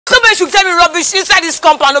Somebody should tell me rubbish inside this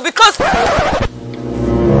compound because...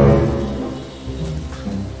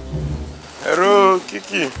 Hello,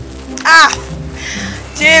 KieKie. Ah,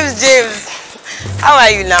 James. How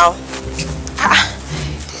are you now? Ah,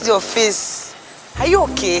 this is your face. Are you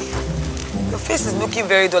okay? Your face is looking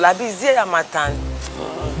very dull. Abi, is there a matan?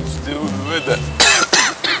 Still the weather.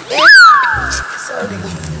 Sorry.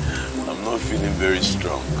 I'm not feeling very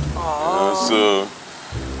strong. So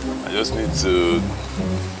I just need to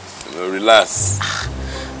relax.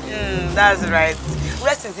 That's right.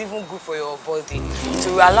 Rest is even good for your body. To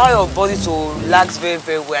allow your body to relax very,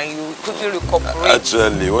 very well and you quickly recuperate.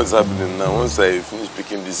 Actually, what's happening now? Once I finish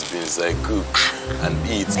picking these beans, I cook and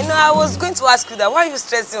eat. I know, I was going to ask you that. Why are you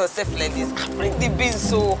stressing yourself like this? Bring the beans,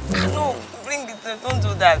 so... No, bring it. Don't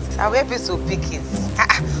do that. I'll help you to pick it.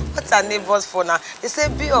 What's our neighbors for now? They say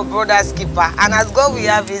be your brother's keeper. And as God we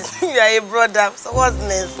have is, you are a brother. So what's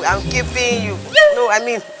next? I'm keeping you. No, I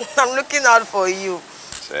mean, I'm looking out for you.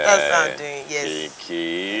 That's what I'm doing, yes.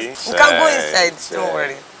 KieKie. You can go inside, don't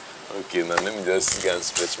worry. Okay, now let me just go and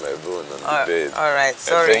stretch my bone on the bed. All right,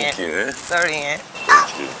 sorry. Thank you, eh? Sorry, eh?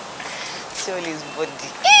 Thank you. See all his body.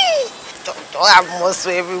 Don't have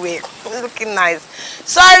muscle everywhere. It's looking nice.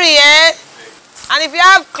 Sorry, eh? And if you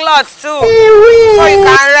have clothes too, so you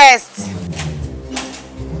can rest.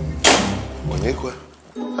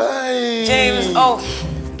 Hi. James, oh.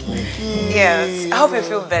 KieKie. Yes, I hope you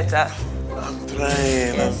feel better. I'm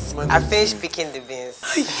trying. Yes. I finished picking the beans.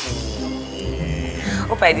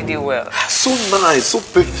 Hope I did it well. So nice, so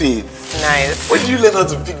perfect. Nice. Where did you learn how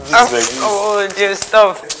to pick this like this? Oh, dear,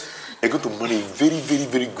 stop. You're going to marry a very, very,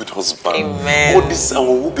 very good husband. Amen. All these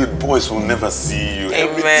our baby boys will never see you. Amen.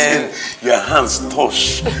 Everything your hands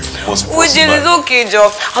touch must prosper. Which is okay, Joe.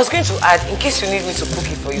 I was going to add, in case you need me to cook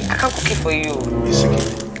it for you, I can cook it for you. It's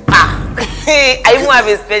okay. I even have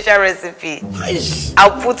a special recipe. Nice.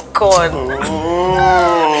 I'll put corn.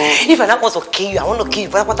 Oh. If I don't want to kill you, I want to kill you,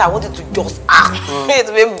 but I want it to just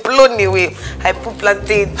it's been blown away. I put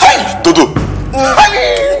plantain. Hey, Dodo.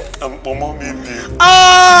 Mama made me.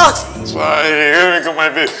 Oh! Try. Here we go, my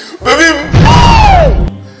baby.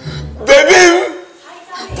 Baby.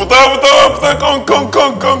 Put out, come.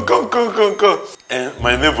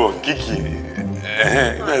 My neighbor, KieKie. I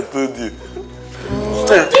told you.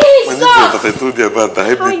 My neighbor that I told you about, I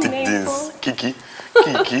helped you pick this. KieKie.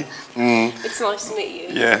 It's nice to meet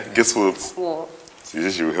you. Yeah, guess what? What?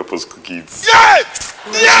 She will help us cook it.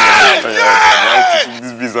 Yes!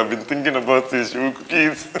 These beans, I've been thinking about it. She will cook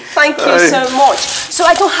it. Thank you so much. So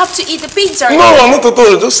I don't have to eat the pizza. No, I'm not at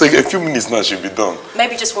all. Just like a few minutes now, she'll be done.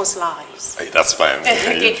 Maybe just one slice. Hey, that's fine.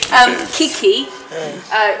 Okay. KieKie,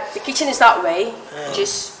 the kitchen is that way.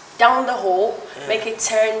 Just down the hall. Make a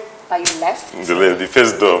turn by your left. The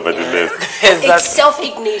first door by the left. It's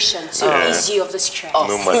self-ignition to ease you of the stress.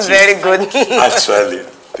 No matches. Very good. Actually,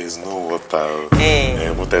 there's no water.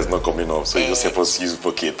 Water is not coming up, so you just have to use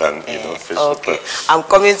bucket and fresh water. I'm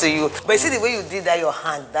coming to you. But you see the way you did that, your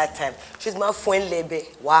hand that time. She's my friend Lebe.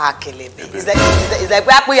 It's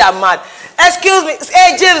like we are mad. Excuse me.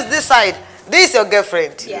 Hey James, this side. This is your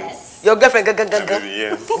girlfriend. Yes. Your girlfriend,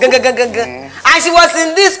 Yes. And she was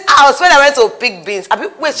in this house when I went to pick beans.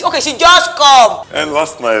 Wait, she just come. And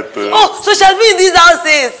last night. Oh, so she'll be in these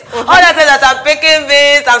houses. All that time that I'm picking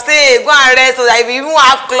beans, I'm saying go and rest so that if you even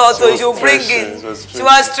have clothes, so she'll bring it. She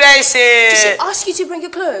was stretching. Did she ask you to bring your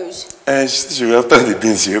clothes? And she will after the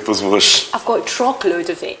beans, she help us wash. I've got a truckload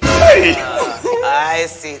of it. I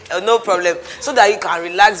see. No problem. So that you can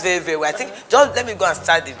relax very, very well. I think just let me go and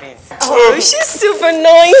start the beans. Oh, she's super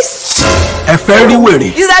nice. A very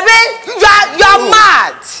weary. Isabel, you are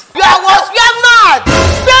mad. You are mad.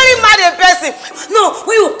 Very mad a person. No,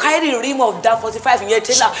 when you carry the rim of that 45 in your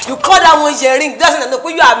trailer, you call that one your ring. Doesn't know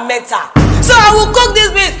when you are mental. So I will cook this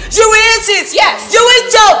beans. You will eat it. Yes. You will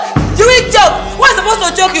choke. You will choke. What's supposed to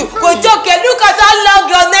choke you? Go choke you. Look at how long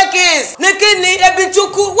your neck is.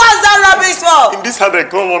 What's that rubbish for? In this hard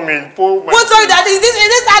economy, What's all that? In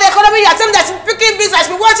this hard economy, you're telling me that you're picking beans, I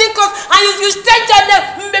should be watching clothes, and you stretch your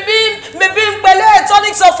neck. Maybe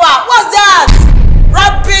electronic sofa. What's that?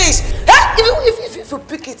 Rubbish. Hey, if you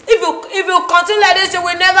pick it, if you continue like this, you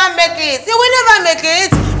will never make it. You will never make it.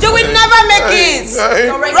 You will never make it.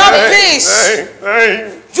 Rubbish.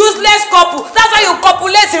 Useless couple. That's why you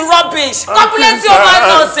copulate in rubbish. Copulate over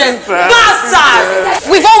nonsense. Bastard.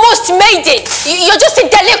 We've almost made it. You're just a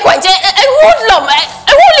delinquent, a hoodlum, a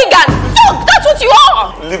hooligan. No, that's what you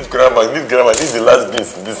are. Leave grandma. This is the last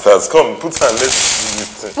beans in this house. Come, put her and let's do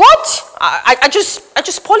this thing. What? I just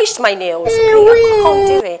polished my nails. Okay? I can't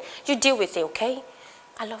do it. You deal with it, okay?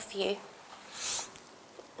 I love you.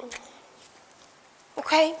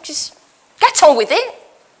 Okay, just get on with it.